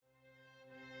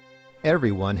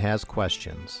Everyone has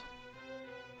questions.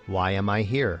 Why am I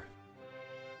here?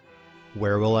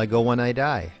 Where will I go when I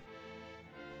die?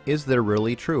 Is there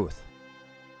really truth?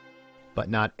 But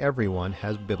not everyone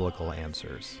has biblical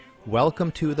answers.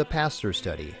 Welcome to The Pastor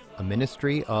Study, a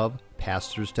ministry of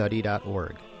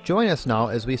pastorstudy.org. Join us now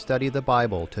as we study the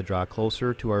Bible to draw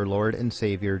closer to our Lord and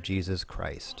Savior Jesus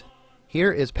Christ.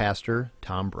 Here is Pastor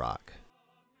Tom Brock.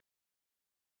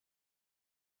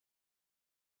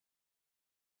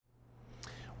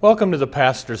 Welcome to the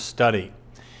Pastor's Study.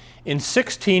 In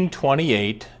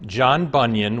 1628, John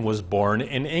Bunyan was born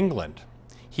in England.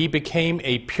 He became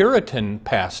a Puritan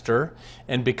pastor,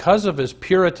 and because of his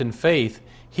Puritan faith,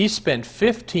 he spent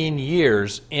 15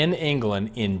 years in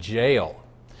England in jail.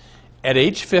 At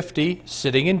age 50,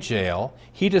 sitting in jail,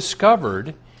 he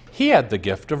discovered he had the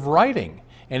gift of writing,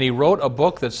 and he wrote a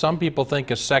book that some people think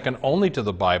is second only to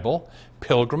the Bible,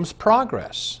 Pilgrim's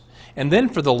Progress. And then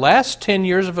for the last 10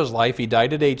 years of his life, he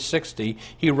died at age 60,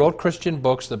 he wrote Christian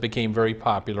books that became very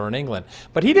popular in England.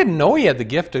 But he didn't know he had the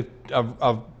gift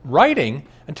of writing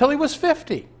until he was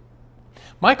 50.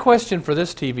 My question for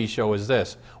this TV show is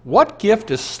this: what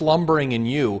gift is slumbering in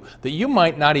you that you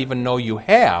might not even know you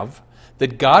have,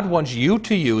 that God wants you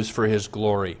to use for His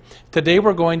glory? Today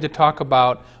we're going to talk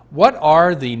about what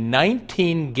are the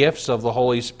 19 gifts of the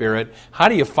Holy Spirit. How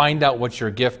do you find out what your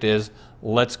gift is?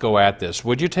 Let's go at this.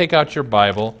 Would you take out your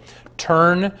Bible,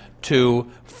 turn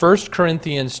to 1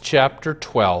 Corinthians chapter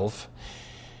 12,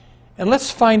 and let's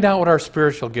find out what our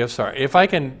spiritual gifts are. If I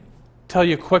can tell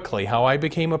you quickly how I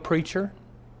became a preacher,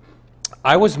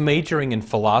 I was majoring in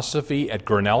philosophy at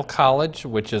Grinnell College,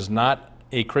 which is not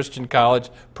a Christian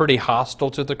college, pretty hostile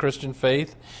to the Christian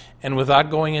faith. And without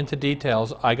going into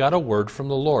details, I got a word from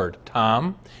the Lord.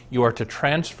 Tom, you are to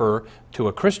transfer to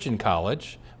a Christian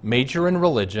college, major in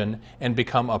religion, and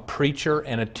become a preacher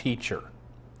and a teacher.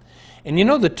 And you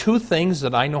know the two things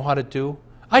that I know how to do?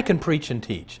 I can preach and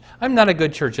teach. I'm not a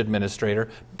good church administrator.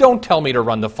 Don't tell me to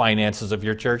run the finances of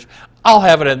your church. I'll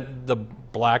have it in the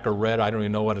black or red. I don't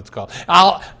even know what it's called.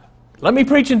 Let me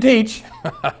preach and teach.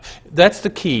 That's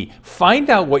the key. Find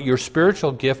out what your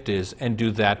spiritual gift is and do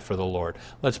that for the Lord.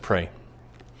 Let's pray.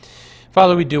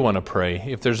 Father, we do want to pray.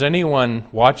 If there's anyone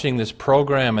watching this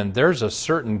program and there's a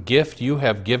certain gift you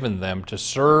have given them to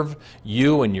serve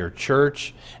you and your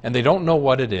church, and they don't know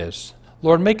what it is,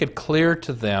 Lord, make it clear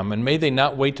to them, and may they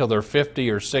not wait till they're 50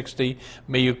 or 60.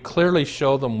 May you clearly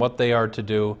show them what they are to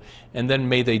do, and then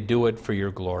may they do it for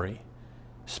your glory.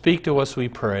 Speak to us, we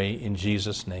pray, in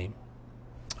Jesus' name.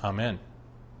 Amen.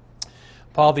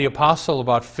 Paul the Apostle,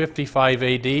 about 55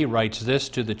 AD, writes this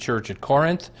to the church at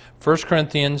Corinth, 1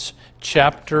 Corinthians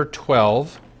chapter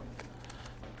 12,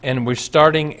 and we're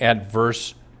starting at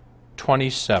verse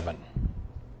 27.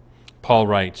 Paul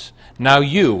writes, "Now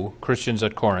you, Christians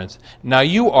at Corinth, now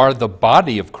you are the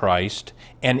body of Christ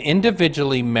and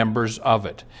individually members of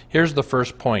it." Here's the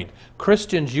first point.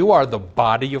 Christians, you are the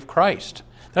body of Christ.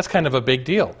 That's kind of a big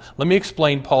deal. Let me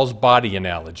explain Paul's body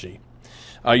analogy.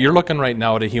 You're looking right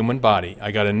now at a human body.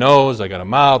 I got a nose, I got a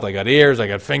mouth, I got ears, I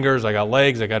got fingers, I got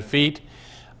legs, I got feet.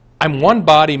 I'm one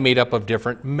body made up of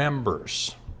different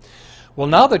members. Well,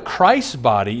 now that Christ's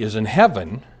body is in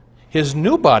heaven, His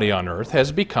new body on earth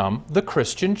has become the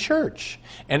Christian church.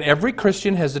 And every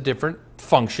Christian has a different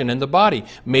function in the body.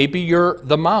 Maybe you're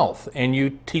the mouth and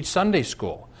you teach Sunday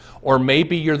school. Or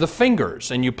maybe you're the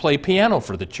fingers and you play piano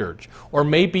for the church. Or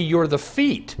maybe you're the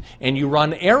feet and you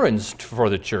run errands for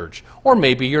the church. Or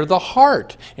maybe you're the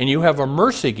heart and you have a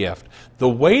mercy gift. The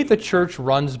way the church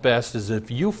runs best is if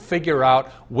you figure out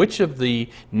which of the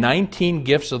 19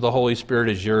 gifts of the Holy Spirit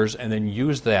is yours and then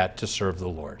use that to serve the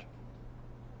Lord.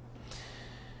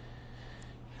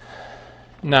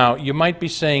 Now, you might be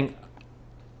saying,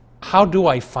 how do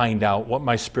I find out what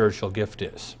my spiritual gift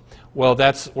is? Well,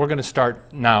 we're going to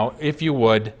start now. If you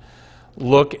would,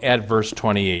 look at verse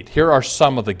 28. Here are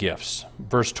some of the gifts.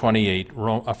 Verse 28,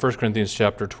 1 Corinthians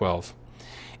chapter 12.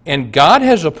 "And God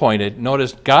has appointed,"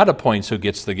 notice God appoints who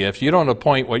gets the gift. You don't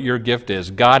appoint what your gift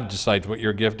is. God decides what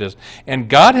your gift is. "And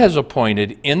God has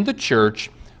appointed in the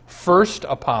church first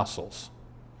apostles."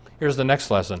 Here's the next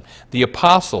lesson. The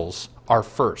apostles are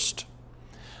first.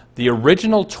 The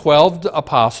original 12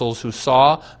 apostles who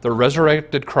saw the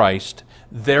resurrected Christ,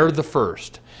 they're the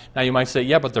first. Now you might say,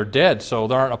 yeah, but they're dead, so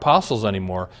there aren't apostles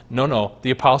anymore. No,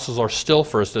 the apostles are still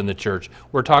first in the church.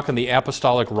 We're talking the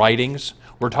apostolic writings.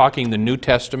 We're talking the New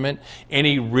Testament.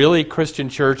 Any really Christian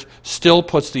church still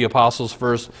puts the apostles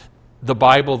first. The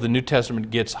Bible, the New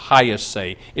Testament, gets highest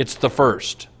say. It's the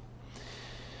first.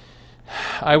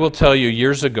 I will tell you,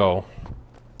 years ago,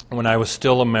 when I was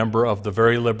still a member of the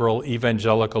very liberal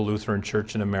Evangelical Lutheran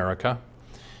Church in America,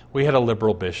 We had a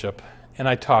liberal bishop, and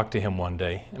I talked to him one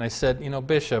day, and I said,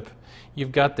 Bishop,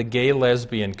 you've got the gay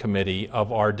lesbian committee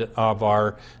of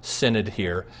our synod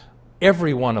here.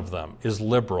 Every one of them is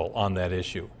liberal on that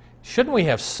issue. Shouldn't we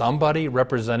have somebody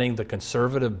representing the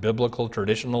conservative, biblical,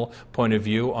 traditional point of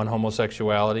view on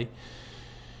homosexuality?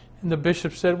 And the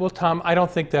bishop said, well, Tom, I don't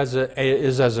think that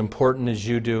is as important as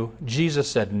you do. Jesus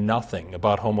said nothing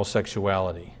about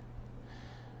homosexuality.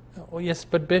 Well, yes,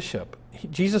 but Bishop,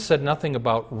 Jesus said nothing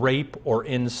about rape or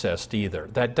incest either.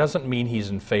 That doesn't mean he's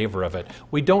in favor of it.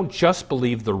 We don't just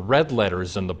believe the red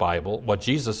letters in the Bible, what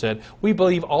Jesus said. We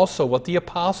believe also what the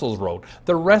apostles wrote,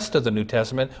 the rest of the New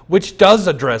Testament, which does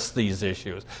address these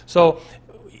issues. So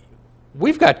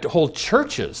we've got whole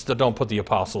churches that don't put the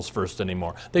apostles first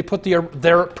anymore. They put their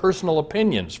personal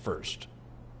opinions first.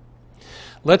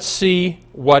 Let's see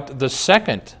what the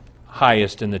second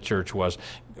highest in the church was.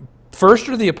 First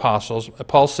are the apostles.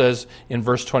 Paul says in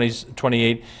verse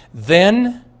 28,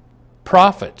 then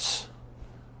prophets.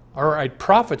 All right,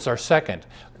 prophets are second.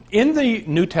 In the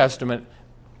New Testament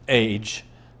age,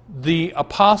 the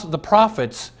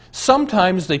prophets,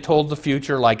 sometimes they told the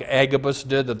future like Agabus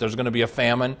did, that there's going to be a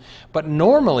famine, but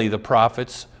normally the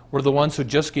prophets were the ones who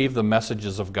just gave the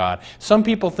messages of God. Some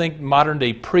people think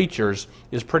modern-day preachers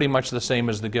is pretty much the same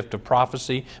as the gift of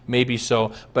prophecy. Maybe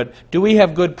so. But do we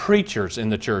have good preachers in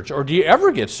the church? Or do you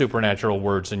ever get supernatural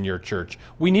words in your church?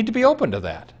 We need to be open to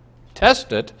that.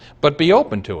 Test it, but be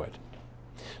open to it.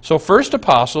 So first,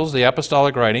 apostles, the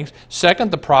apostolic writings.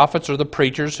 Second, the prophets or the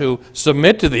preachers who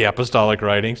submit to the apostolic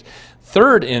writings.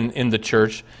 Third in the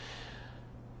church,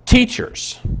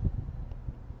 teachers.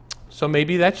 So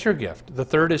maybe that's your gift. The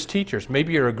third is teachers.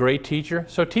 Maybe you're a great teacher,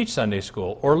 so teach Sunday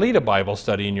school, or lead a Bible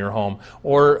study in your home,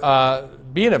 or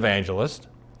be an evangelist.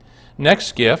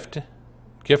 Next gift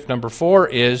number 4,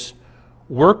 is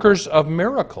workers of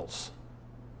miracles.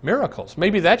 Miracles.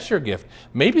 Maybe that's your gift.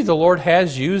 Maybe the Lord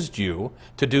has used you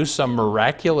to do some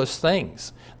miraculous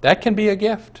things. That can be a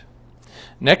gift.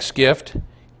 Next gift,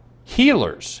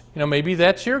 healers. Maybe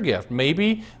that's your gift.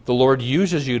 Maybe the Lord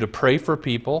uses you to pray for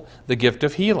people, the gift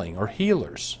of healing or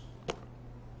healers.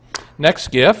 Next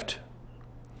gift,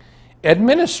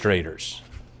 administrators.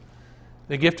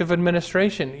 The gift of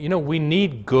administration. We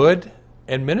need good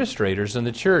administrators in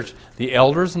the church. The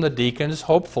elders and the deacons,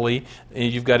 hopefully,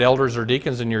 you've got elders or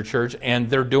deacons in your church, and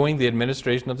they're doing the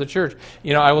administration of the church.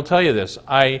 I will tell you this.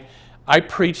 I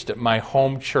preached at my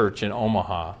home church in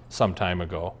Omaha some time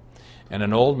ago. And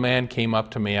an old man came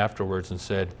up to me afterwards and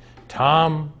said,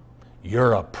 Tom,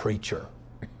 you're a preacher.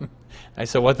 I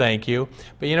said, well, thank you.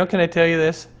 But can I tell you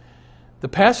this? The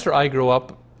pastor I grew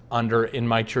up under in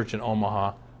my church in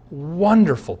Omaha,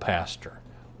 wonderful pastor,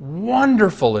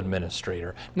 wonderful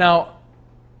administrator. Now,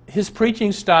 his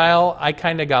preaching style, I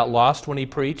kind of got lost when he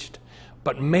preached,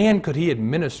 but man, could he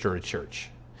administer a church.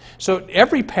 So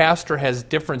every pastor has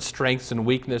different strengths and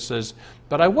weaknesses,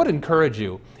 but I would encourage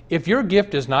you, if your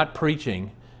gift is not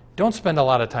preaching, don't spend a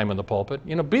lot of time in the pulpit.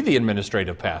 Be the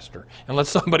administrative pastor and let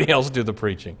somebody else do the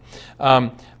preaching.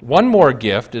 One more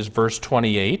gift is verse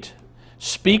 28,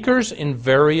 speakers in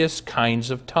various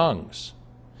kinds of tongues.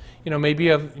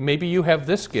 Maybe you have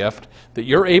this gift that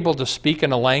you're able to speak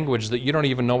in a language that you don't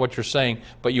even know what you're saying,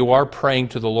 but you are praying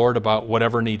to the Lord about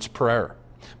whatever needs prayer.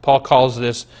 Paul calls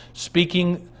this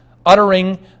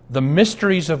uttering the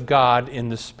mysteries of God in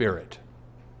the Spirit.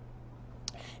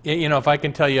 If I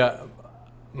can tell you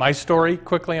my story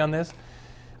quickly on this.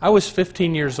 I was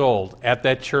 15 years old at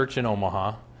that church in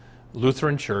Omaha,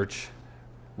 Lutheran church,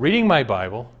 reading my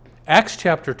Bible. Acts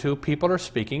chapter 2, people are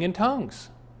speaking in tongues.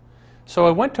 So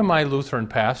I went to my Lutheran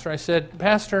pastor. I said,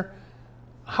 Pastor,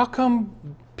 how come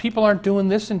people aren't doing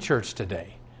this in church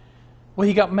today? Well,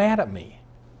 he got mad at me.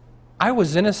 I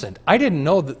was innocent. I didn't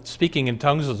know that speaking in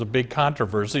tongues was a big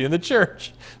controversy in the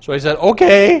church. So I said,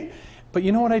 okay. But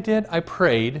you know what I did? I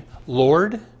prayed,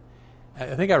 Lord,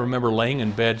 I think I remember laying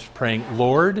in bed praying,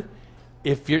 Lord,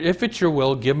 if it's your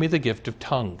will, give me the gift of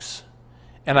tongues.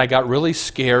 And I got really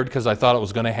scared because I thought it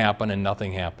was going to happen and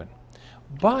nothing happened.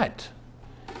 But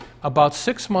about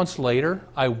 6 months later,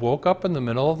 I woke up in the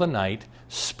middle of the night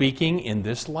speaking in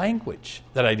this language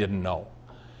that I didn't know.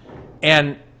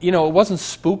 And, it wasn't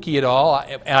spooky at all.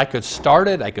 I could start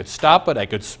it, I could stop it, I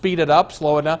could speed it up,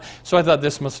 slow it down. So I thought,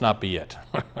 this must not be it.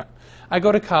 I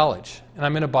go to college, and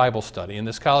I'm in a Bible study, and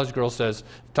this college girl starts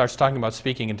talking about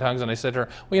speaking in tongues, and I said to her,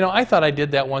 well, I thought I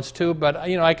did that once too, but,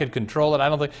 I could control it. I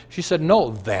don't think. She said,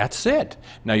 no, that's it.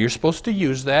 Now, you're supposed to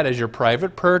use that as your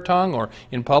private prayer tongue or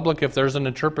in public if there's an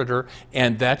interpreter,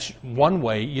 and that's one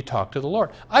way you talk to the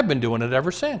Lord. I've been doing it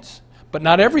ever since. But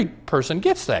not every person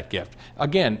gets that gift.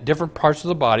 Again, different parts of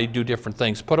the body do different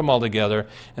things. Put them all together,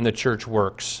 and the church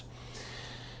works.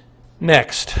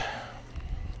 Next.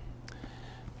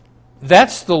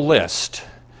 That's the list.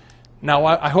 Now,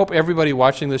 I hope everybody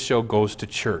watching this show goes to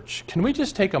church. Can we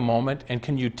just take a moment, and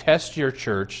can you test your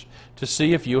church to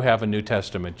see if you have a New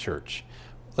Testament church?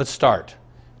 Let's start.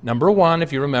 Number one,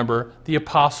 if you remember, the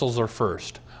apostles are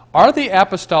first. Are the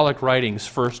apostolic writings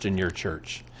first in your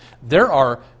church? There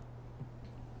are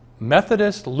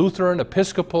Methodist, Lutheran,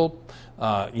 Episcopal,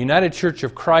 United Church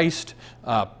of Christ,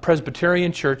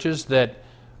 Presbyterian churches that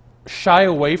shy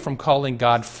away from calling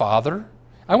God Father.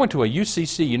 I went to a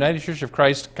UCC, United Church of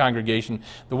Christ congregation.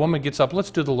 The woman gets up,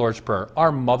 let's do the Lord's Prayer.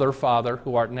 Our Mother, Father,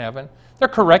 who art in heaven. They're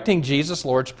correcting Jesus'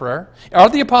 Lord's Prayer. Are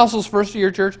the apostles first to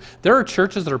your church? There are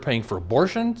churches that are paying for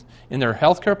abortions in their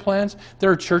health care plans.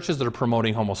 There are churches that are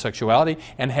promoting homosexuality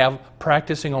and have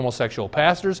practicing homosexual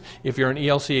pastors. If you're an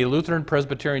ELCA Lutheran,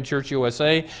 Presbyterian Church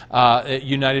USA,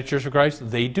 United Church of Christ,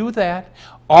 they do that.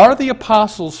 Are the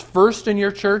apostles first in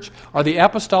your church? Are the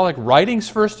apostolic writings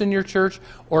first in your church?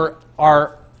 Or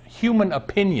are human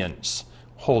opinions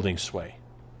holding sway?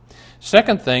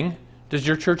 Second thing, does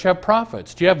your church have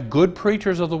prophets? Do you have good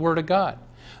preachers of the Word of God?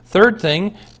 Third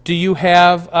thing, do you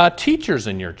have teachers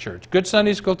in your church? Good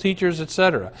Sunday school teachers,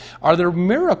 etc. Are there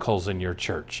miracles in your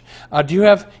church? Do you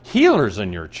have healers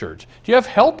in your church? Do you have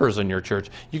helpers in your church?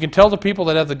 You can tell the people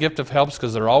that have the gift of helps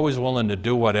because they're always willing to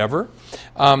do whatever.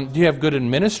 Do you have good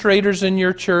administrators in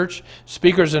your church?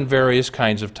 Speakers in various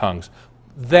kinds of tongues.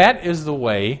 That is the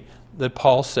way that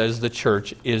Paul says the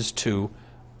church is to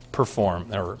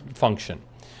perform or function.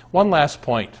 One last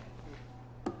point.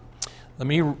 Let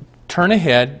me turn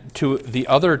ahead to the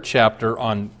other chapter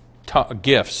on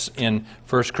gifts in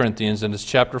 1 Corinthians, and it's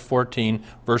chapter 14,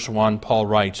 verse 1. Paul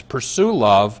writes, "Pursue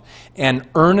love and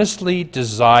earnestly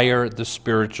desire the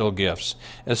spiritual gifts,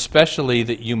 especially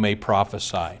that you may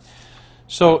prophesy."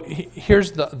 So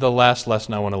here's the last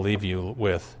lesson I want to leave you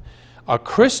with. A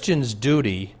Christian's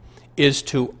duty is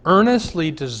to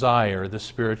earnestly desire the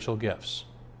spiritual gifts.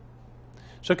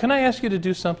 So can I ask you to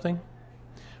do something?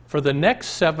 For the next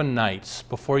 7 nights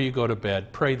before you go to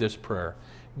bed, pray this prayer.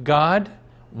 God,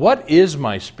 what is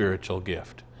my spiritual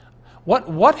gift?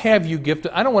 What have you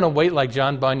gifted? I don't want to wait like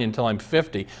John Bunyan until I'm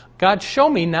 50. God, show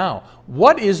me now.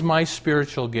 What is my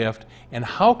spiritual gift, and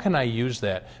how can I use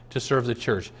that to serve the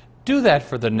church? Do that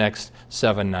for the next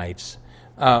 7 nights.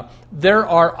 There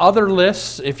are other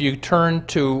lists. If you turn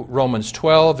to Romans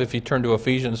 12, if you turn to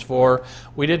Ephesians 4,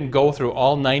 we didn't go through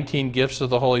all 19 gifts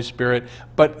of the Holy Spirit,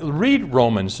 but read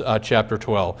Romans chapter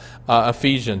 12,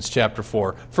 Ephesians chapter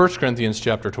 4, 1 Corinthians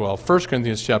chapter 12, 1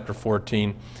 Corinthians chapter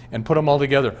 14, and put them all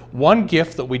together. One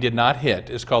gift that we did not hit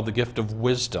is called the gift of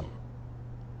wisdom.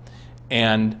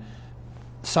 And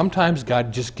sometimes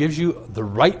God just gives you the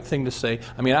right thing to say.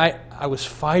 I mean, I was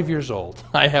 5 years old.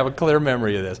 I have a clear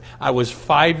memory of this. I was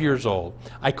 5 years old.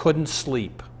 I couldn't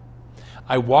sleep.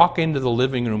 I walk into the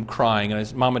living room crying,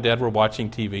 and Mom and Dad were watching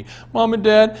TV. Mom and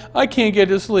Dad, I can't get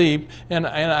to sleep. And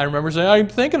I remember saying, I'm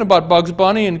thinking about Bugs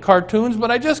Bunny and cartoons, but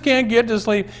I just can't get to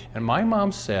sleep. And my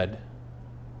mom said,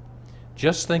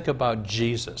 just think about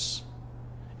Jesus,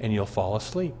 and you'll fall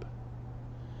asleep.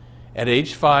 At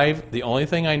age 5, the only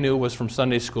thing I knew was from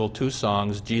Sunday school 2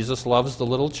 songs, Jesus Loves the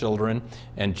Little Children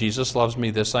and Jesus Loves Me,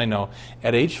 This I Know.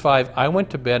 At age 5, I went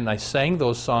to bed and I sang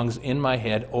those songs in my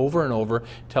head over and over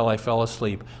till I fell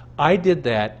asleep. I did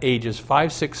that ages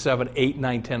 5, 6, 7, 8,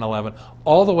 9, 10, 11,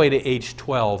 all the way to age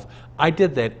 12. I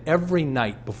did that every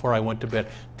night before I went to bed.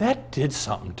 That did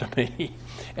something to me.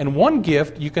 And one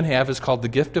gift you can have is called the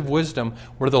gift of wisdom,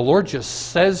 where the Lord just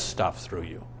says stuff through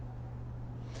you.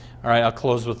 All right, I'll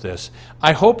close with this.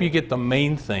 I hope you get the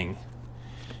main thing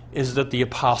is that the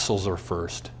apostles are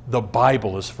first. The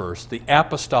Bible is first. The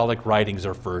apostolic writings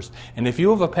are first. And if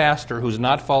you have a pastor who's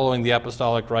not following the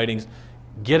apostolic writings,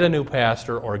 get a new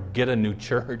pastor or get a new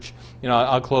church. You know,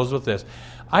 I'll close with this.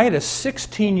 I had a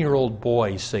 16-year-old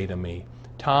boy say to me,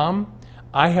 Tom,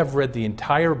 I have read the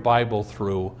entire Bible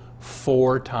through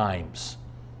 4 times.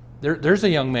 There's a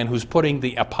young man who's putting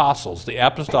the apostles, the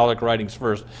apostolic writings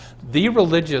first. The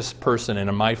religious person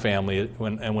in my family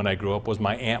when I grew up was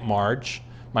my Aunt Marge,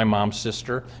 my mom's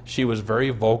sister. She was very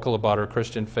vocal about her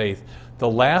Christian faith. The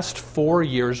last 4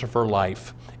 years of her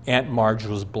life, Aunt Marge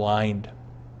was blind.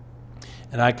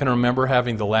 And I can remember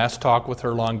having the last talk with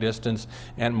her long distance.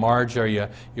 Aunt Marge, you're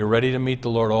ready to meet the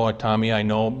Lord? Oh, Tommy, I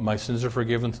know my sins are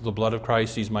forgiven through the blood of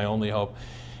Christ. He's my only hope.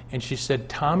 And she said,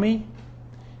 Tommy,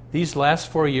 these last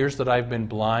 4 years that I've been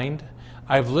blind,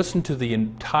 I've listened to the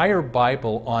entire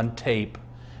Bible on tape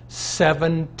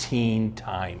 17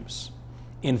 times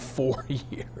in 4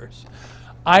 years.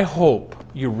 I hope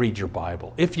you read your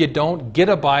Bible. If you don't, get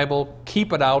a Bible,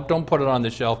 keep it out, don't put it on the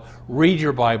shelf. Read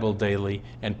your Bible daily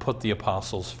and put the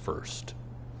apostles first.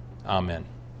 Amen.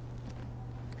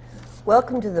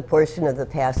 Welcome to the portion of the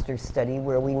Pastor's Study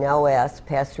where we now ask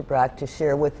Pastor Brock to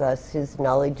share with us his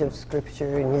knowledge of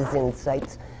Scripture and his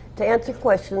insights to answer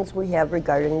questions we have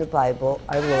regarding the Bible,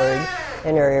 our Lord,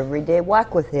 and our everyday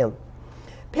walk with Him.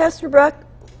 Pastor Brock,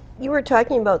 you were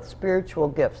talking about spiritual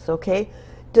gifts, okay?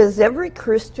 Does every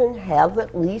Christian have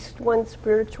at least one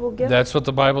spiritual gift? That's what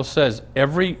the Bible says.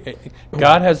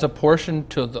 God has a portion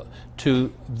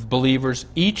to believers,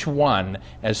 each one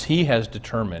as He has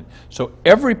determined. So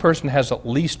every person has at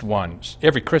least one.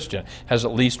 Every Christian has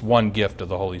at least one gift of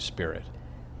the Holy Spirit.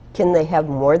 Can they have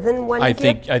more than one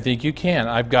gift? I think you can.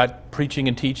 I've got preaching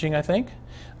and teaching, I think.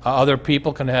 Other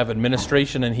people can have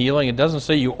administration and healing. It doesn't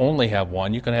say you only have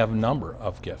one. You can have a number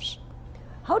of gifts.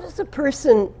 How does a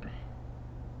person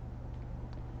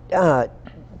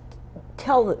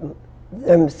tell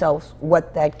themselves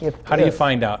what that gift is? How do you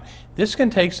find out? This can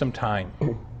take some time.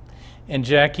 And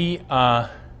Jackie, I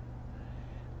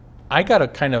got a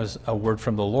kind of a word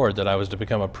from the Lord that I was to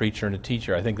become a preacher and a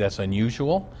teacher. I think that's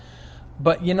unusual.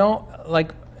 But you know,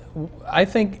 like, I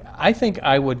think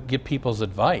I would give people's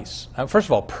advice. First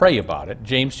of all, pray about it.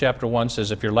 James chapter 1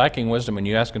 says, if you're lacking wisdom and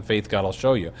you ask in faith, God will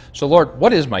show you. So Lord,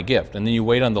 what is my gift? And then you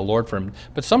wait on the Lord for Him.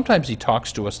 But sometimes He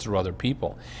talks to us through other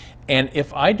people. And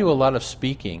if I do a lot of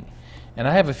speaking, and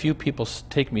I have a few people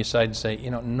take me aside and say,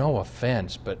 you know, no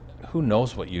offense, but who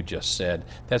knows what you just said?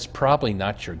 That's probably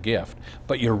not your gift.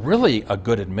 But you're really a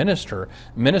good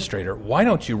administrator. Why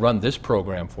don't you run this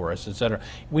program for us, etc.?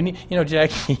 We need, you know,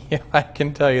 Jackie, I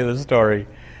can tell you the story.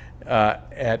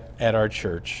 At our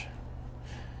church,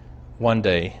 one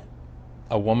day,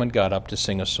 a woman got up to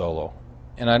sing a solo.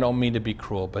 And I don't mean to be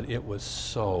cruel, but it was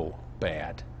so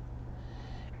bad.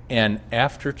 And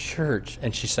after church,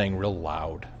 and she sang real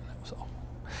loud.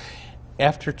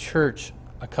 After church,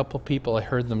 a couple people, I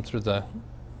heard them through the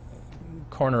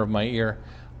corner of my ear.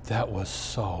 That was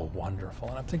so wonderful.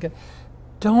 And I'm thinking,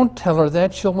 don't tell her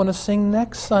that. She'll want to sing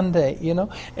next Sunday, you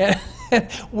know. And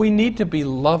we need to be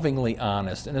lovingly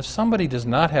honest. And if somebody does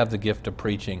not have the gift of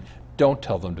preaching, don't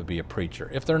tell them to be a preacher.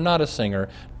 If they're not a singer,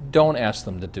 don't ask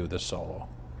them to do the solo.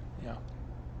 Yeah.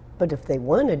 But if they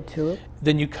wanted to,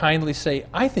 then you kindly say,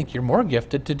 I think you're more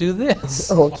gifted to do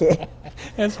this. okay.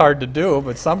 It's hard to do,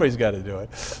 but somebody's got to do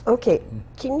it. Okay.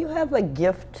 Can you have a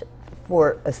gift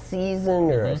for a season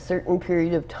or a certain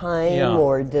period of time,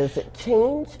 or does it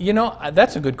change? You know,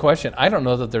 that's a good question. I don't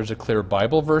know that there's a clear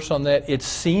Bible verse on that. It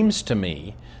seems to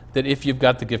me that if you've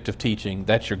got the gift of teaching,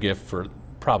 that's your gift for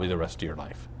probably the rest of your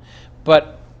life.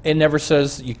 But it never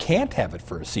says you can't have it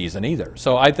for a season either.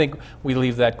 So I think we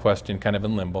leave that question kind of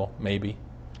in limbo, maybe.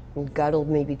 God will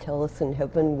maybe tell us in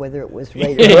heaven whether it was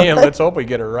right or wrong. Yeah, let's hope we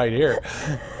get it right here.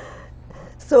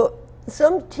 So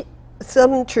some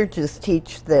churches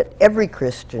teach that every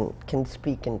Christian can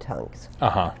speak in tongues.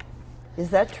 Uh-huh. Is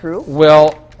that true?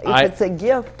 Well, if it's a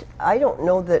gift, I don't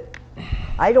know that.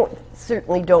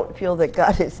 Certainly don't feel that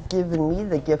God has given me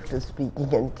the gift of speaking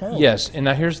in tongues. Yes, and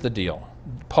now here's the deal.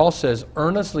 Paul says,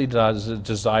 earnestly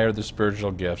desire the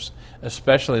spiritual gifts,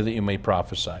 especially that you may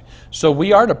prophesy. So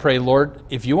we are to pray, Lord,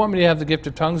 if you want me to have the gift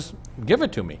of tongues, give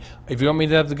it to me. If you want me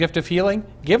to have the gift of healing,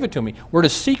 give it to me. We're to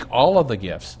seek all of the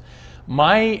gifts.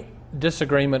 My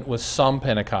disagreement with some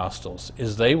Pentecostals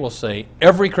is they will say,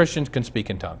 every Christian can speak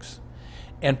in tongues.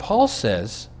 And Paul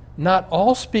says, not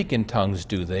all speak in tongues,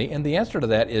 do they? And the answer to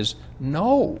that is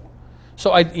no.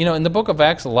 So, in the book of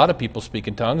Acts, a lot of people speak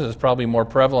in tongues. It's probably more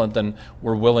prevalent than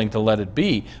we're willing to let it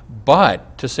be.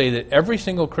 But to say that every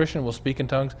single Christian will speak in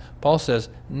tongues, Paul says,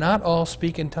 not all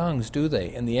speak in tongues, do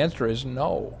they? And the answer is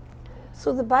no.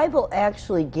 So the Bible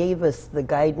actually gave us the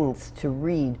guidance to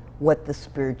read what the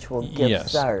spiritual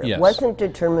gifts are. Yes. It wasn't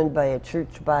determined by a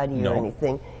church body or No.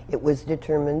 anything. It was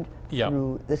determined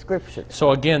through the Scriptures.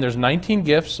 So again, there's 19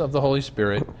 gifts of the Holy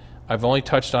Spirit. I've only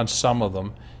touched on some of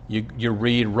them. You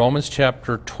read Romans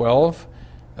chapter 12,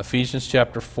 Ephesians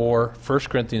chapter 4, 1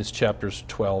 Corinthians chapters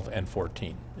 12 and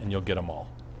 14, and you'll get them all.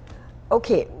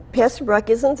 Okay, Pastor Brock,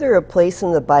 isn't there a place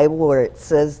in the Bible where it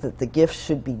says that the gifts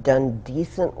should be done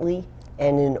decently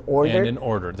and in order? And in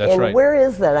order, that's right. And where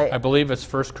is that? I believe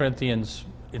it's 1 Corinthians,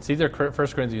 it's either 1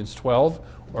 Corinthians 12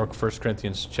 or 1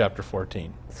 Corinthians chapter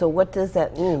 14. So what does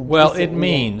that mean? Well, it decently?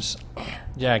 means,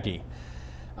 Jackie,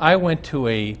 I went to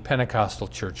a Pentecostal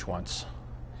church once,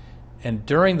 and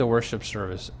during the worship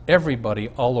service, everybody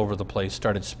all over the place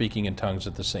started speaking in tongues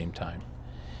at the same time.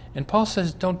 And Paul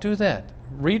says, don't do that.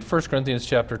 Read 1 Corinthians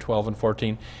chapter 12 and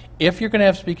 14. If you're going to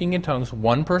have speaking in tongues,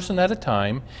 one person at a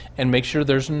time, and make sure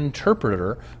there's an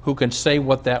interpreter who can say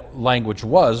what that language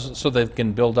was so they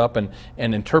can build up and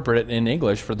interpret it in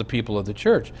English for the people of the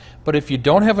church. But if you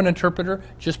don't have an interpreter,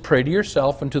 just pray to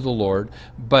yourself and to the Lord,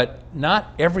 but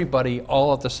not everybody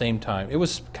all at the same time. It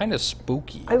was kind of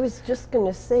spooky. I was just going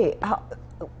to say,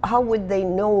 how would they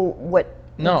know what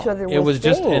each other was it was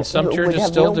just, saying? and some churches would have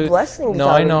still no do. blessings No,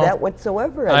 out I know. of that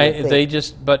whatsoever. I would think.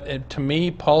 But to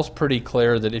me, Paul's pretty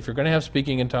clear that if you're going to have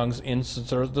speaking in tongues in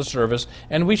the service,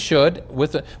 and we should,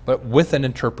 but with an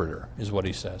interpreter, is what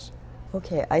he says.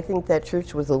 Okay, I think that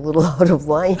church was a little out of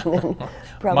line. And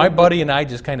probably, My buddy and I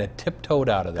just kind of tiptoed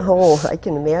out of there. Oh, I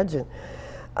can imagine.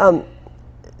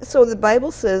 So the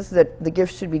Bible says that the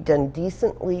gifts should be done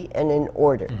decently and in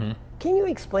order. Mm-hmm. Can you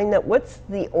explain that? What's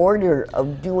the order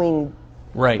of doing?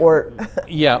 Right. Or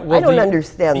yeah, well, I don't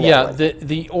understand that. Yeah, one.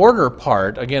 the order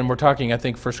part, again, we're talking, I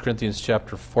think, 1 Corinthians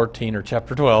chapter 14 or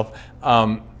chapter 12.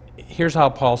 Here's how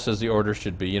Paul says the order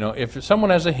should be. If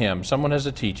someone has a hymn, someone has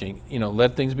a teaching,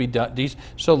 let things be done.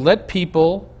 So let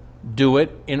people do it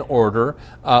in order.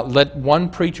 Let one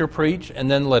preacher preach,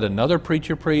 and then let another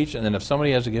preacher preach, and then if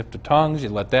somebody has a gift of tongues, you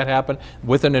let that happen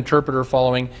with an interpreter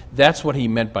following. That's what he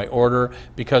meant by order,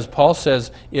 because Paul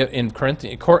says in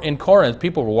Corinth,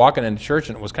 people were walking into church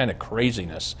and it was kind of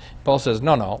craziness. Paul says,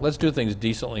 no, let's do things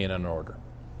decently and in order.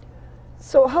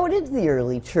 So how did the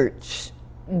early church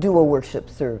do a worship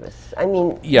service? I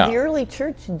mean, Yeah. the early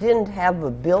church didn't have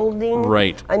a building.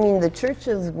 Right. I mean, the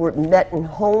churches were met in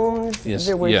homes. Yes,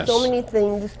 There were yes. so many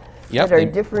things Yep, that are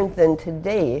they- different than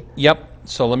today. Yep.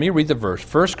 So let me read the verse.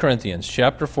 1 Corinthians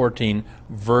chapter 14,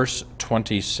 verse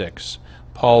 26.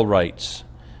 Paul writes,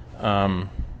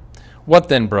 What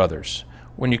then, brothers?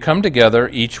 When you come together,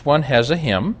 each one has a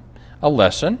hymn, a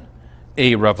lesson,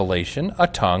 a revelation, a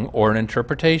tongue, or an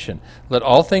interpretation. Let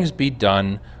all things be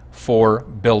done for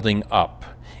building up.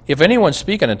 If anyone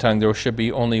speak in a tongue, there should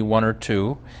be only one or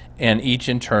two, and each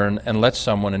in turn, and let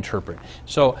someone interpret.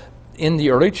 So in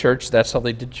the early church, that's how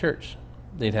they did church.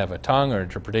 They'd have a tongue or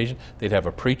interpretation. They'd have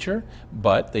a preacher,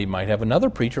 but they might have another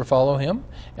preacher follow him,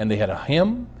 and they had a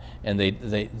hymn, and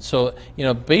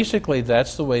basically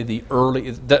that's the way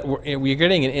we're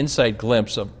getting an inside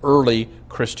glimpse of early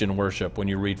Christian worship when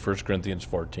you read 1 Corinthians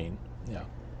 14. Yeah.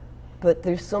 But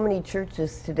there's so many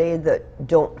churches today that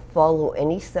don't follow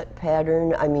any set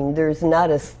pattern. I mean, there's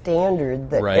not a standard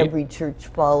that Right. every church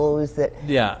follows, that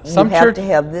Yeah, you some have church- to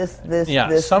have this, Yeah,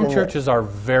 this, some and churches are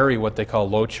very, what they call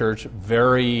low church,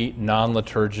 very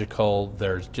non-liturgical.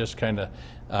 There's just kind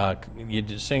of, you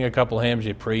just sing a couple hymns,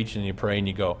 you preach, and you pray, and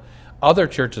you go. Other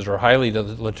churches are highly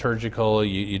liturgical.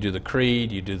 You do the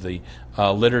creed, you do the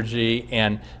liturgy,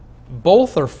 and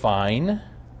both are fine,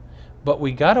 but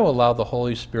we got to allow the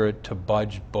Holy Spirit to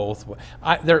budge both ways.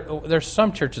 There's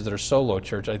some churches that are so low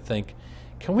church, I think,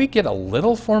 can we get a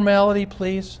little formality,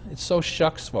 please? It's so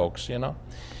shucks, folks,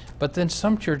 But then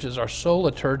some churches are so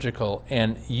liturgical,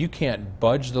 and you can't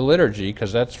budge the liturgy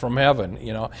because that's from heaven,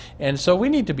 And so we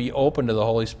need to be open to the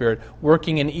Holy Spirit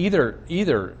working in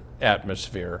either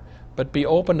atmosphere, but be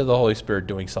open to the Holy Spirit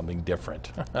doing something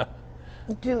different.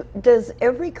 Does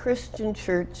every Christian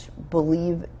church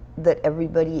believe that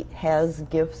everybody has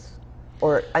gifts?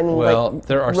 Or, I mean, Well, like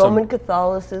there are Roman some-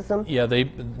 Catholicism? Yeah, they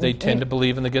tend to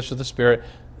believe in the gifts of the Spirit.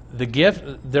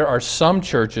 There are some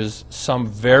churches, some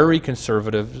very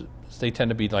conservative, they tend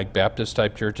to be like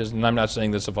Baptist-type churches, and I'm not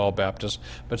saying this of all Baptists,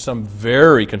 but some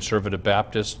very conservative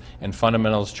Baptist and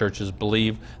fundamentalist churches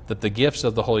believe that the gifts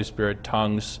of the Holy Spirit,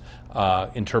 tongues,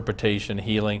 interpretation,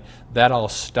 healing, that all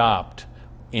stopped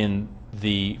in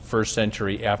the first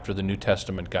century after the New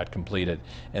Testament got completed.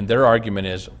 And their argument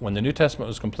is, when the New Testament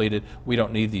was completed, we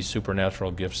don't need these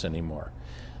supernatural gifts anymore.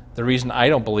 The reason I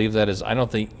don't believe that is I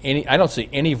don't see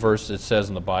any verse that says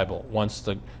in the Bible, once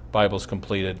the Bible's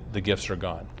completed, the gifts are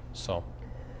gone. So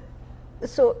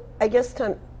I guess,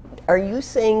 Tom, are you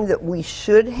saying that we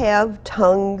should have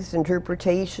tongues,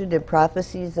 interpretation, and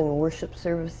prophecies in worship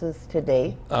services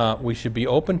today? we should be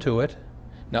open to it.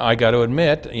 Now, I got to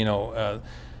admit,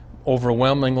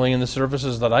 overwhelmingly in the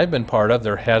services that I've been part of,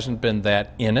 there hasn't been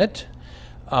that in it.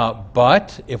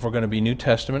 But if we're going to be New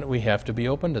Testament, we have to be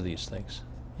open to these things.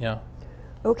 Yeah.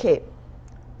 Okay.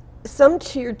 Some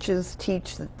churches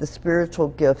teach that the spiritual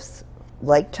gifts,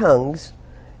 like tongues,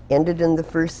 ended in the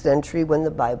first century when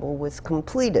the Bible was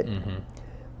completed. Mm-hmm.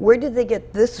 Where did they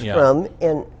get this from?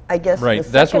 And I guess Right. the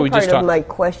That's what second we part just of talked- my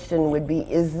question would be,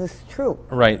 is this true?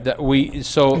 Right.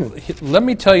 Let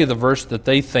me tell you the verse that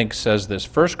they think says this.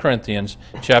 1 Corinthians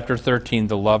chapter 13,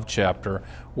 the love chapter,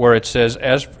 where it says,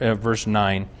 verse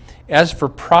 9, As for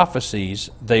prophecies,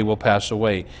 they will pass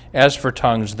away. As for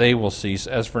tongues, they will cease.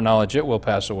 As for knowledge, it will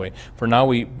pass away. For now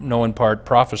we know in part,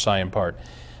 prophesy in part.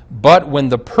 But when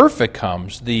the perfect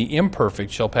comes, the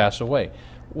imperfect shall pass away.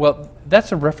 Well,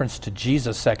 that's a reference to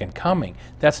Jesus' second coming.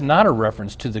 That's not a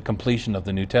reference to the completion of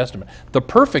the New Testament. The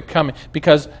perfect coming,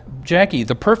 because, Jackie,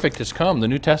 the perfect has come, the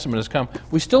New Testament has come.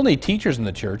 We still need teachers in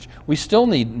the church. We still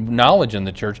need knowledge in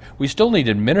the church. We still need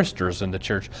administrators in the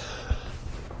church.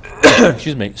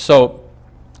 Excuse me. So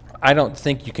I don't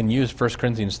think you can use 1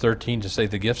 Corinthians 13 to say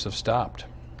the gifts have stopped.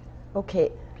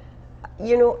 Okay.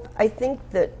 I think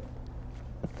that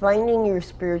finding your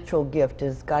spiritual gift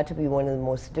has got to be one of the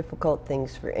most difficult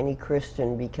things for any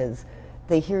Christian, because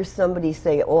they hear somebody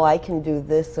say, oh, I can do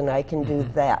this and I can do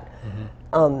that.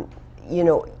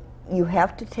 You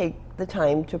have to take the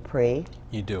time to pray.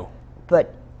 You do.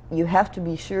 But you have to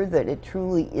be sure that it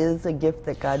truly is a gift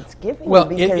that God's giving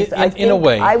well, you. Because I think in a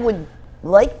way, I would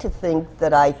like to think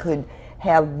that I could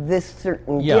have this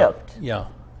certain gift. Yeah.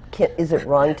 Is it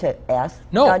wrong to ask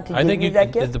No, God to I give think you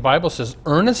that gift? the Bible says,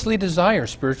 earnestly desire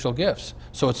spiritual gifts.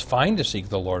 So it's fine to seek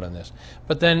the Lord on this.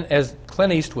 But then, as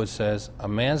Clint Eastwood says, a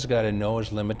man's got to know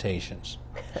his limitations.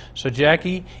 So,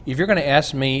 Jackie, if you're going to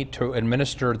ask me to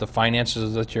administer the finances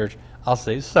of the church, I'll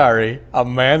say, sorry, a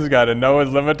man's got to know his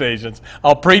limitations.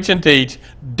 I'll preach and teach.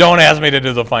 Don't ask me to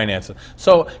do the finances.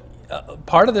 So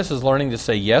part of this is learning to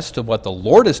say yes to what the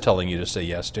Lord is telling you to say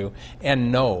yes to,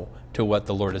 and no to what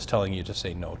the Lord is telling you to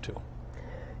say no to.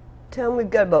 Tom, we've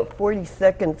got about 40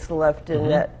 seconds left in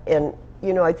that. And,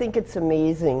 I think it's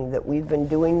amazing that we've been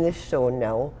doing this show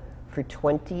now for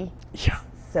 27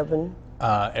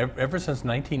 ever since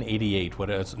 1988,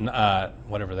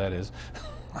 whatever that is.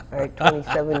 All right,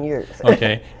 27 years.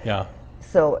 Okay, yeah.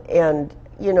 So, and,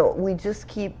 we just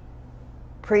keep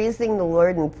praising the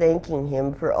Lord and thanking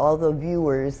Him for all the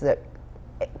viewers that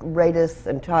write us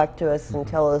and talk to us and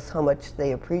tell us how much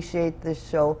they appreciate this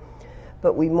show.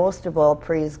 But we most of all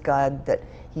praise God that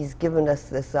He's given us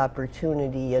this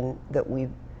opportunity and that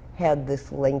we've had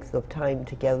this length of time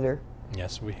together.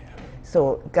 Yes, we have.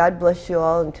 So God bless you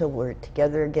all until we're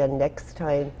together again next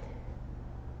time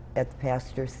at the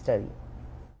Pastor's Study.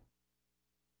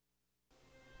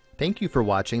 Thank you for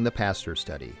watching The Pastor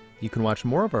Study. You can watch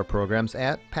more of our programs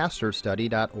at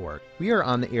pastorstudy.org. We are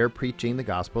on the air preaching the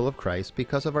gospel of Christ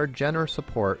because of our generous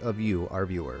support of you, our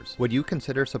viewers. Would you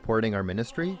consider supporting our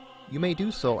ministry? You may do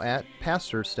so at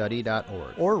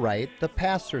pastorstudy.org. Or write The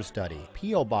Pastor Study,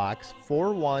 P.O. Box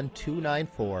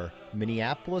 41294,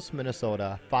 Minneapolis,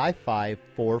 Minnesota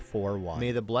 55441.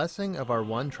 May the blessing of our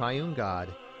one triune God,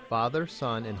 Father,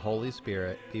 Son, and Holy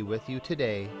Spirit be with you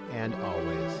today and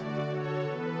always.